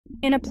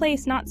In a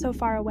place not so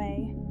far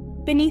away,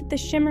 beneath the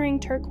shimmering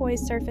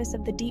turquoise surface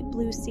of the deep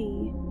blue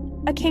sea,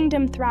 a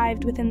kingdom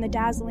thrived within the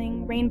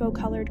dazzling,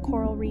 rainbow-colored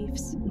coral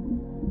reefs.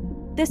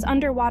 This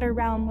underwater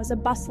realm was a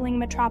bustling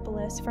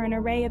metropolis for an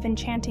array of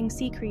enchanting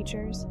sea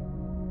creatures.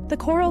 The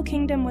Coral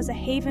Kingdom was a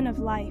haven of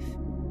life,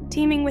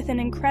 teeming with an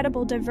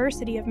incredible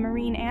diversity of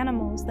marine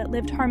animals that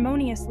lived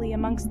harmoniously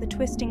amongst the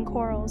twisting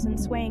corals and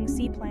swaying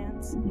sea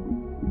plants.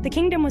 The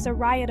kingdom was a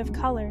riot of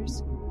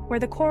colors, where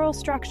the coral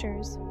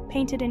structures,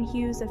 painted in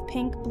hues of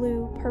pink,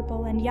 blue,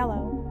 purple, and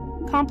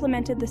yellow,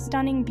 complemented the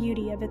stunning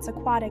beauty of its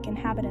aquatic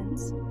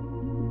inhabitants.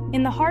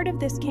 In the heart of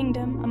this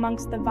kingdom,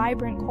 amongst the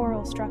vibrant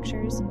coral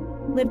structures,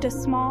 lived a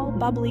small,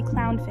 bubbly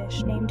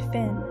clownfish named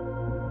Finn.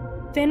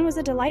 Finn was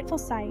a delightful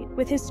sight,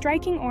 with his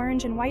striking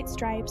orange and white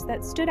stripes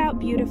that stood out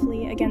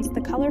beautifully against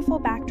the colorful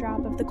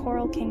backdrop of the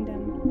Coral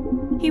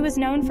Kingdom. He was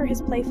known for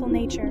his playful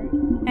nature,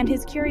 and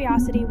his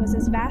curiosity was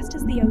as vast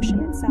as the ocean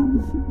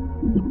itself.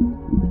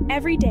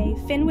 Every day,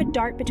 Finn would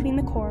dart between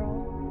the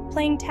coral,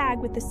 playing tag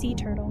with the sea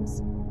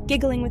turtles,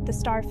 giggling with the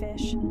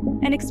starfish,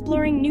 and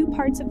exploring new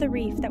parts of the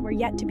reef that were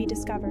yet to be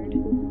discovered.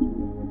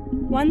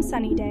 One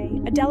sunny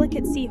day, a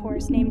delicate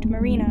seahorse named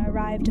Marina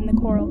arrived in the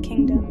Coral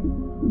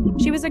Kingdom.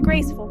 She was a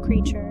graceful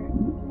creature,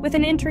 with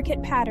an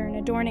intricate pattern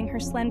adorning her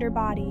slender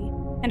body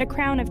and a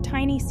crown of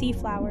tiny sea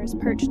flowers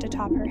perched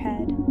atop her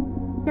head.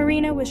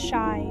 Marina was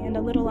shy and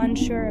a little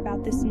unsure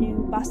about this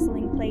new,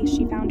 bustling place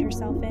she found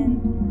herself in.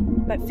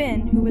 But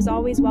Finn, who was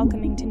always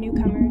welcoming to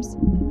newcomers,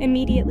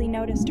 immediately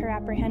noticed her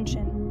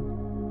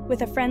apprehension.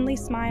 With a friendly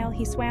smile,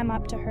 he swam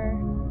up to her,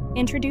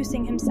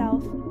 introducing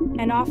himself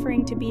and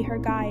offering to be her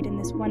guide in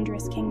this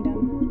wondrous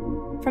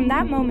kingdom. From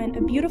that moment,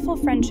 a beautiful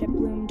friendship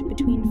bloomed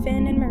between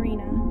Finn and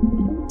Marina.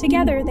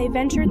 Together, they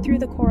ventured through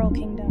the Coral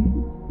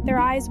Kingdom, their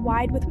eyes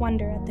wide with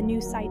wonder at the new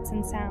sights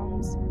and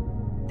sounds.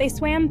 They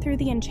swam through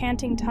the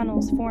enchanting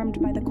tunnels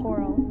formed by the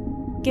coral,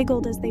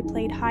 giggled as they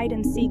played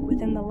hide-and-seek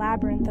within the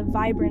labyrinth of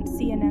vibrant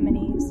sea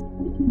anemones,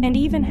 and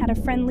even had a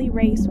friendly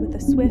race with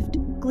a swift,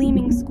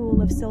 gleaming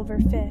school of silver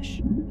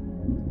fish.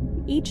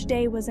 Each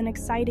day was an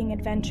exciting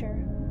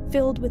adventure,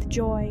 filled with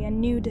joy and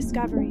new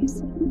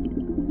discoveries.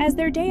 As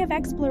their day of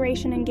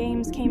exploration and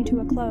games came to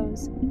a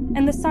close,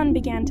 and the sun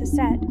began to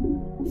set,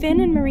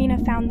 Finn and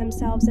Marina found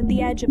themselves at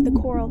the edge of the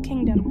Coral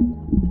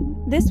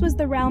Kingdom. This was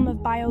the realm of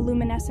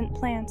bioluminescent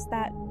plants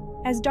that,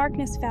 as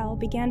darkness fell,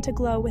 began to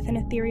glow with an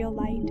ethereal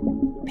light,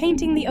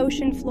 painting the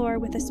ocean floor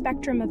with a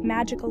spectrum of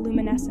magical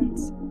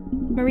luminescence.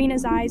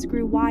 Marina's eyes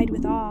grew wide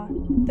with awe,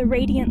 the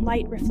radiant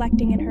light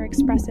reflecting in her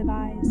expressive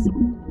eyes.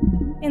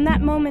 In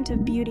that moment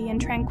of beauty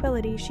and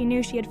tranquility, she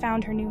knew she had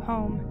found her new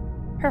home.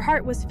 Her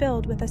heart was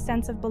filled with a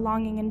sense of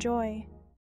belonging and joy.